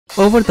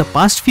Over the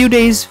past few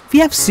days, we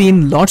have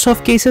seen lots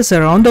of cases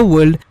around the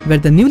world where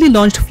the newly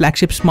launched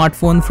flagship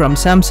smartphone from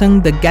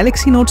Samsung, the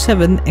Galaxy Note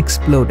 7,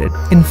 exploded.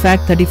 In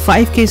fact,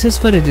 35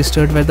 cases were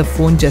registered where the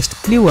phone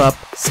just blew up.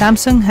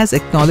 Samsung has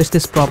acknowledged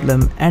this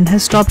problem and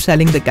has stopped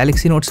selling the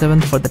Galaxy Note 7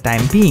 for the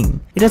time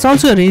being. It has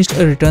also arranged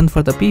a return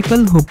for the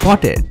people who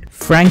bought it.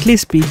 Frankly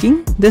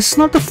speaking, this is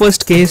not the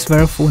first case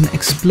where a phone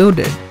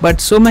exploded,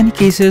 but so many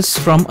cases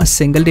from a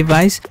single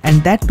device,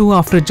 and that too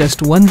after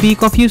just 1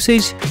 week of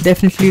usage,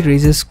 definitely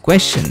raises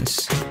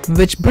questions.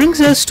 Which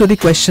brings us to the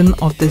question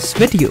of this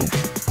video.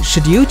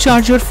 Should you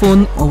charge your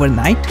phone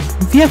overnight?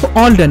 We have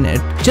all done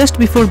it. Just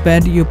before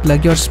bed, you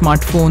plug your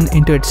smartphone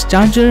into its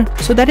charger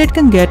so that it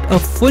can get a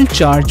full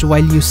charge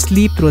while you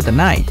sleep through the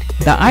night.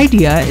 The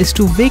idea is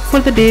to wake for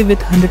the day with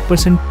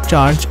 100%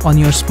 charge on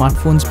your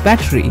smartphone's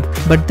battery.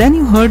 But then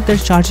you heard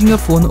that charging your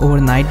phone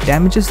overnight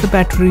damages the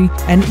battery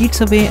and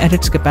eats away at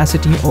its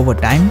capacity over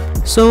time.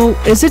 So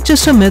is it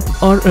just a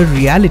myth or a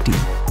reality?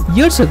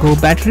 Years ago,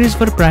 batteries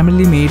were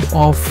primarily made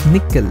of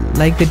nickel,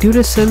 like the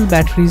Duracell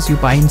batteries you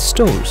buy in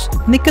stores.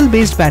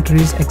 Nickel-based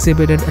batteries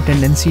exhibited a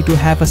tendency to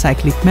have a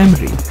cyclic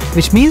memory,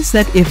 which means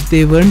that if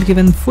they weren't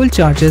given full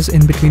charges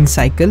in between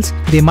cycles,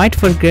 they might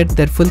forget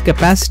their full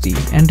capacity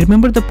and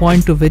remember the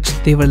point to which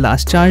they were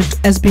last charged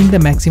as being the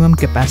maximum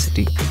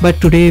capacity.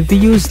 But today, we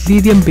use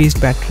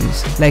lithium-based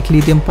batteries, like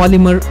lithium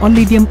polymer or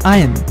lithium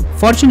ion.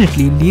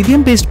 Fortunately,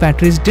 lithium-based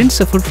batteries didn't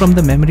suffer from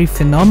the memory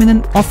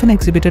phenomenon often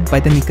exhibited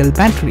by the nickel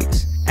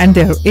batteries. And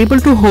they are able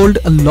to hold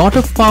a lot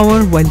of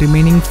power while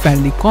remaining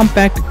fairly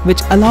compact,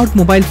 which allowed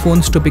mobile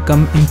phones to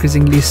become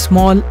increasingly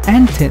small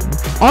and thin.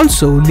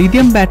 Also,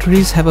 lithium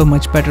batteries have a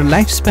much better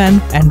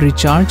lifespan and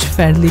recharge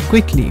fairly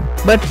quickly.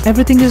 But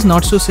everything is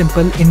not so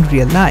simple in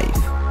real life.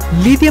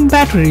 Lithium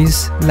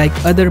batteries, like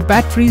other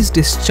batteries,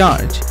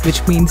 discharge,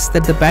 which means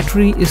that the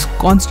battery is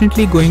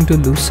constantly going to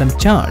lose some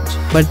charge.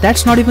 But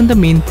that's not even the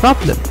main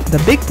problem.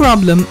 The big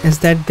problem is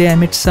that they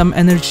emit some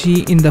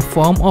energy in the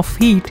form of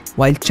heat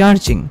while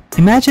charging.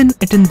 Imagine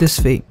it in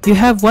this way. You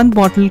have one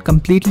bottle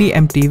completely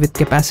empty with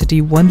capacity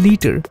 1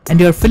 liter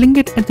and you are filling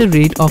it at the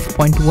rate of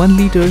 0.1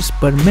 liters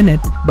per minute,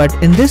 but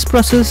in this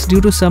process,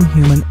 due to some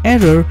human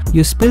error,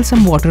 you spill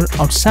some water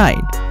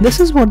outside.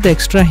 This is what the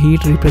extra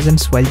heat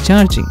represents while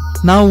charging.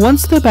 Now,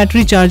 once the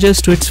battery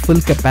charges to its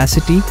full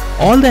capacity,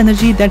 all the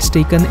energy that's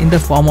taken in the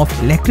form of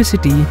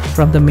electricity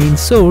from the main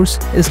source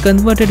is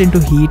converted into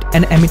heat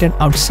and emitted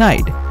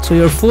outside. So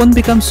your phone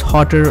becomes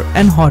hotter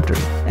and hotter.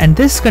 And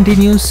this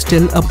continues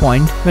till a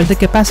point where the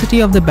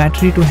capacity of the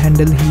battery to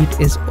handle heat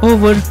is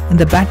over and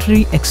the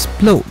battery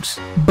explodes.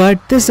 But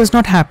this does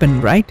not happen,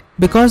 right?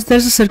 Because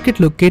there's a circuit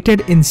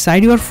located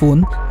inside your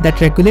phone that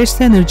regulates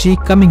the energy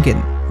coming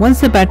in. Once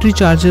the battery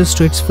charges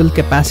to its full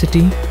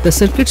capacity, the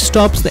circuit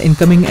stops the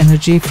incoming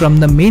energy from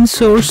the main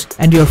source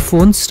and your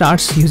phone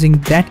starts using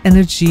that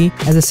energy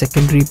as a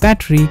secondary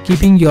battery,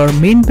 keeping your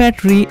main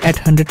battery at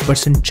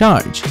 100%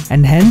 charge,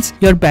 and hence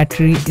your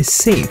battery is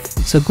safe.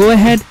 So go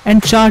ahead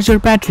and charge your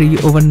battery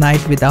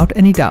overnight without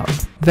any doubt.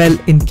 Well,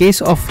 in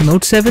case of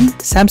Note 7,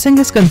 Samsung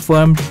has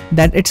confirmed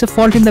that it's a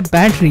fault in the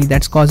battery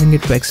that's causing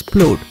it to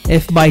explode.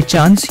 If by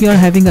chance you are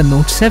having a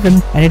Note 7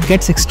 and it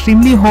gets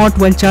extremely hot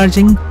while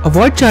charging,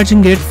 avoid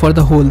charging it for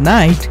the whole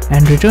night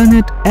and return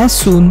it as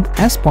soon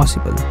as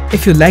possible.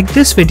 If you like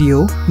this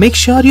video, make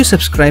sure you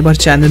subscribe our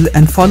channel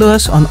and follow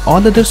us on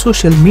all other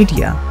social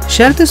media.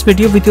 Share this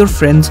video with your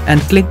friends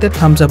and click the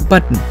thumbs up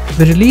button.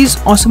 We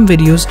release awesome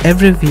videos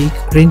every week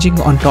ranging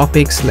on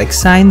topics like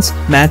science,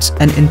 maths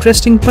and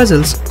interesting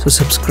puzzles, so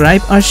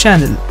subscribe our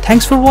channel.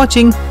 Thanks for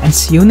watching and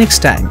see you next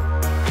time.